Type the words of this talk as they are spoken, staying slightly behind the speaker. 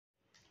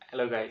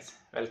Hello guys,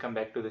 welcome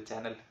back to the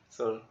channel.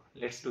 So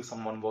let's do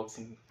some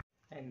unboxing,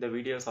 and the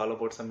video is all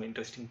about some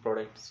interesting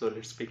products. So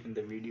let's begin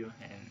the video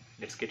and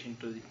let's get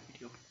into the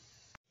video.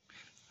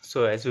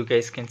 So as you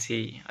guys can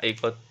see, I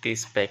got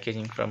this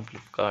packaging from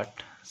Flipkart.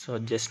 So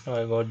just now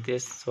I got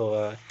this,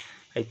 so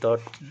I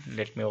thought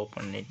let me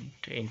open it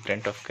in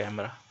front of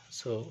camera.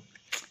 So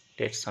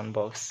let's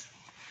unbox.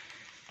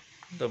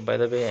 So by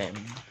the way,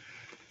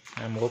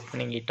 I'm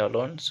opening it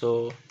alone,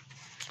 so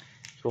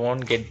you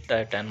won't get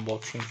that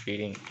unboxing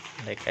feeling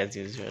like as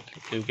usual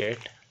you get,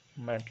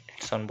 but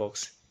let's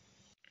unbox.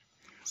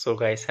 So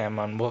guys, I'm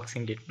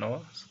unboxing it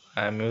now.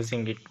 I'm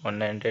using it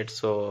one-handed,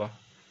 so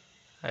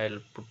I'll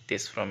put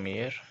this from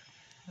here.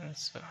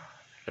 So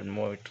I'll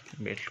move it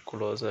a bit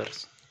closer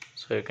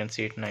so you can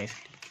see it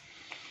nicely.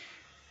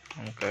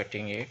 I'm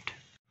cutting it.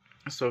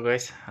 So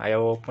guys, I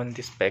have opened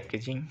this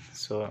packaging,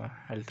 so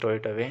I'll throw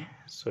it away,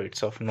 so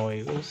it's of no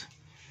use.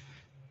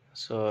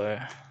 So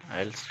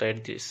I'll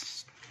slide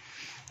this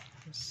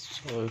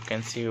so you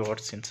can see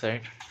what's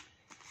inside.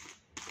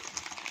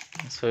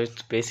 So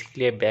it's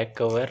basically a back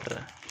cover.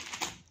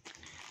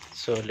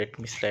 So let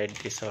me slide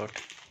this out.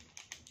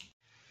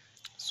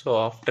 So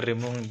after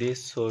removing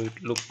this, so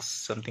it looks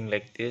something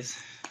like this.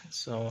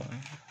 So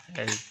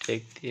I'll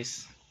take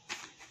this,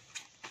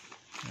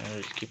 I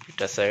will keep it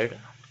aside.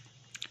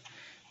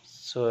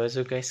 So as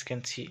you guys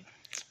can see,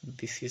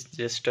 this is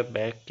just a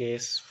back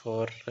case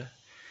for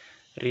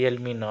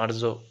Realme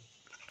Narzo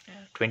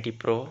 20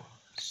 Pro.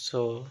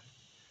 So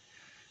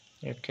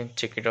you can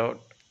check it out.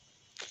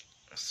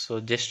 So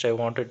just I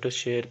wanted to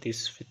share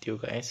this with you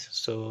guys.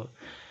 So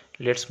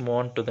let's move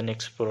on to the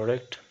next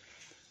product.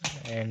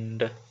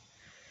 And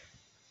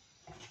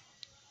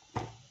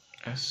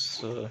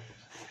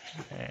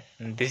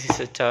this is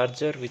a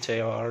charger which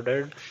I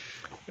ordered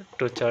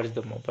to charge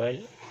the mobile.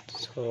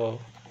 So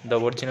the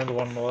original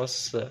one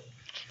was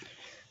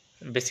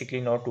basically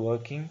not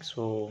working,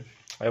 so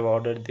I've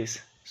ordered this.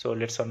 So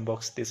let's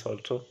unbox this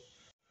also.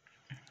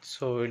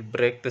 So we'll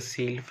break the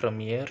seal from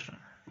here.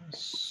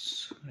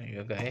 So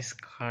you guys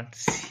can't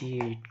see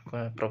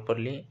it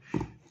properly,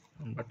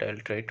 but I'll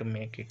try to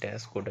make it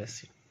as good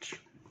as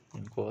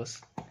it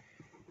goes.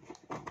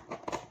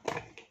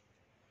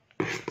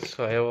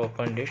 So I have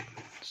opened it,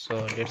 so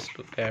let's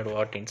look at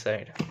what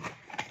inside.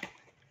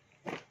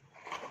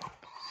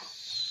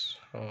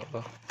 So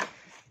I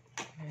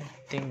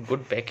think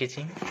good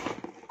packaging.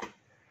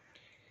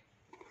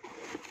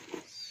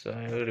 So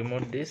I will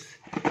remove this.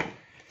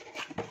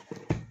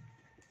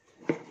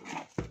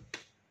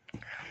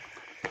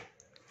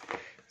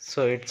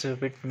 So it's a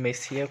bit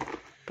messy up,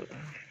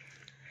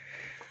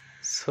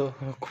 so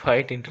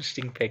quite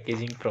interesting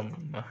packaging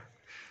from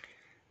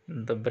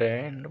the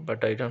brand,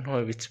 but I don't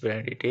know which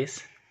brand it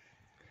is.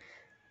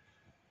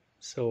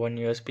 So one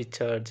USB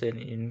charger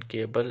in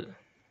cable.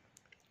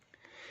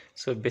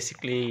 So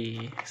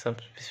basically some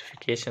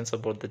specifications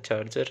about the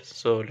charger.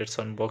 So let's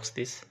unbox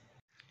this.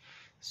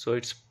 So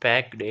it's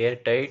packed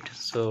airtight,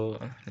 so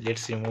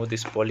let's remove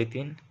this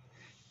polythene.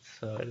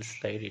 So I'll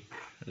slide it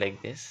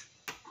like this,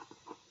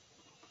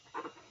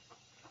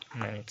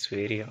 and it's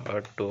very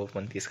hard to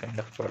open these kind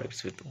of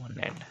products with one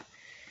hand.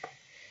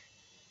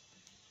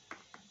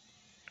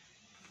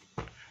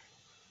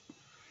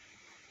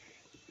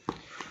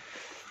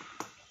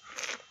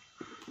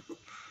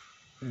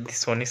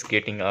 This one is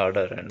getting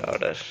harder and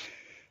harder.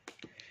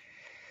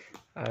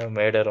 I have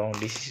made a wrong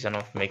decision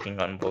of making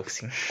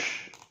unboxing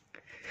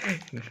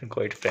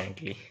quite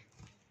frankly.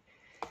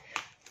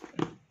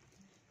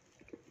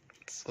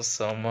 So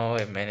somehow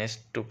I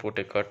managed to put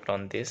a cut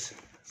on this.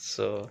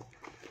 So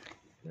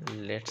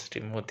let's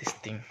remove this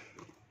thing.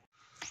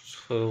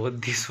 So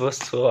this was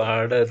so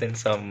harder than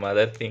some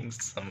other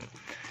things, some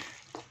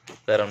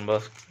other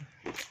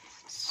unboxing.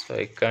 So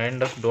I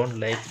kind of don't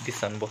like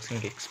this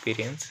unboxing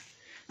experience.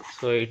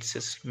 So it's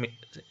a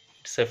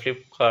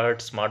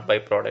Flipkart Smart Buy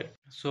product.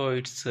 So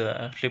it's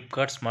a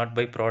Flipkart Smart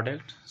Buy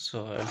product.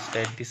 So I'll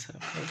slide this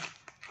up.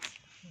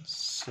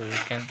 So you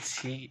can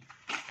see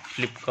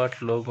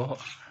Flipkart logo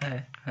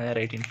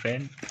right in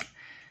front,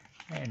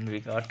 and we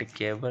got a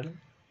cable.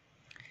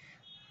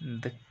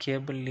 The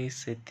cable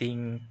is, I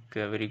think,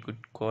 very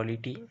good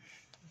quality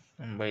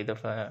by the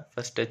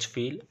first touch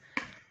feel.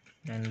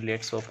 And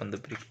let's open the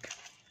brick.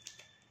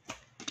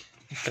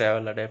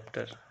 Travel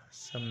adapter,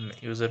 some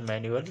user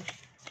manual,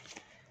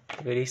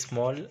 very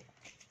small. I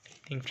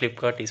think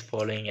Flipkart is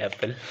following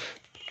Apple.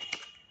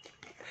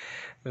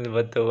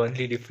 But the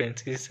only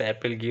difference is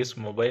Apple gives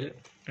mobile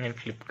and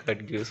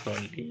Flipkart gives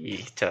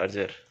only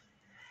charger.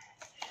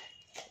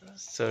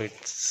 So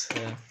it's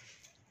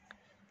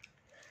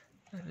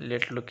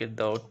let's look at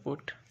the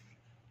output.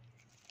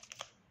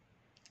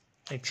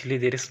 Actually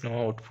there is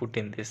no output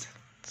in this,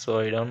 so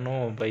I don't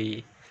know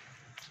by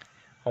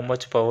how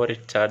much power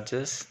it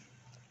charges.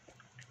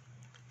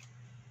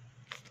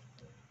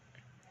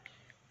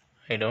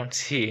 I don't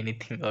see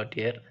anything out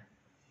here.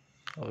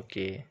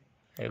 Okay,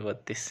 I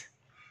got this.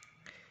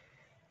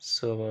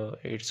 So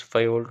it's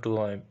 5 volt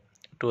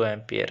 2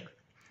 ampere.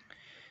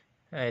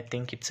 I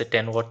think it's a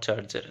 10 watt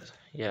charger.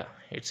 Yeah,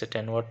 it's a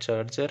 10 watt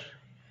charger,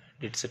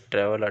 it's a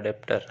travel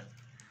adapter.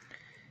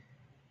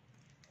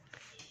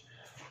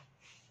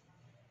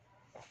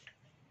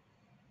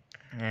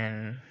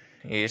 And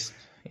here's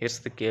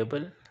the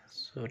cable.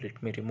 So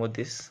let me remove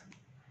this.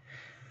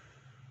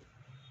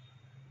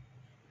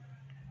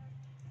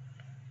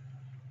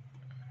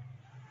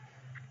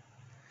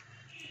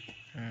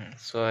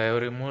 So I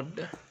have removed.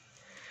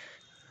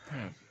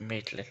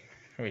 Wait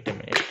a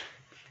minute.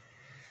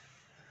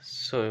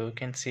 So you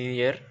can see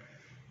here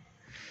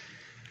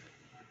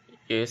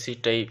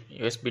USB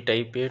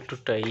type A to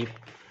type.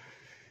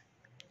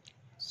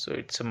 So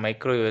it's a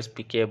micro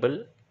USB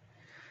cable.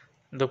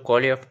 The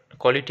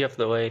quality of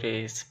the wire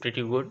is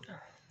pretty good.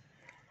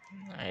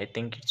 I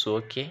think it's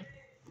okay.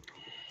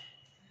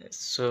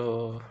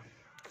 So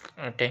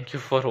thank you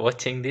for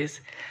watching this.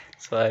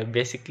 So I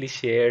basically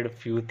shared a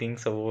few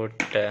things about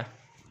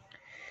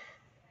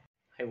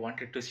I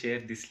wanted to share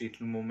these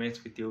little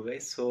moments with you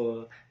guys,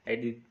 so I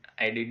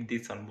did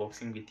this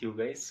unboxing with you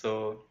guys.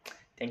 So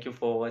thank you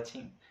for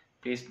watching.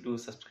 Please do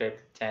subscribe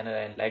to the channel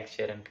and like,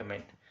 share and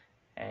comment,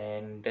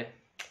 and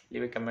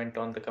leave a comment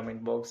on the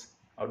comment box.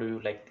 How do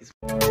you like this?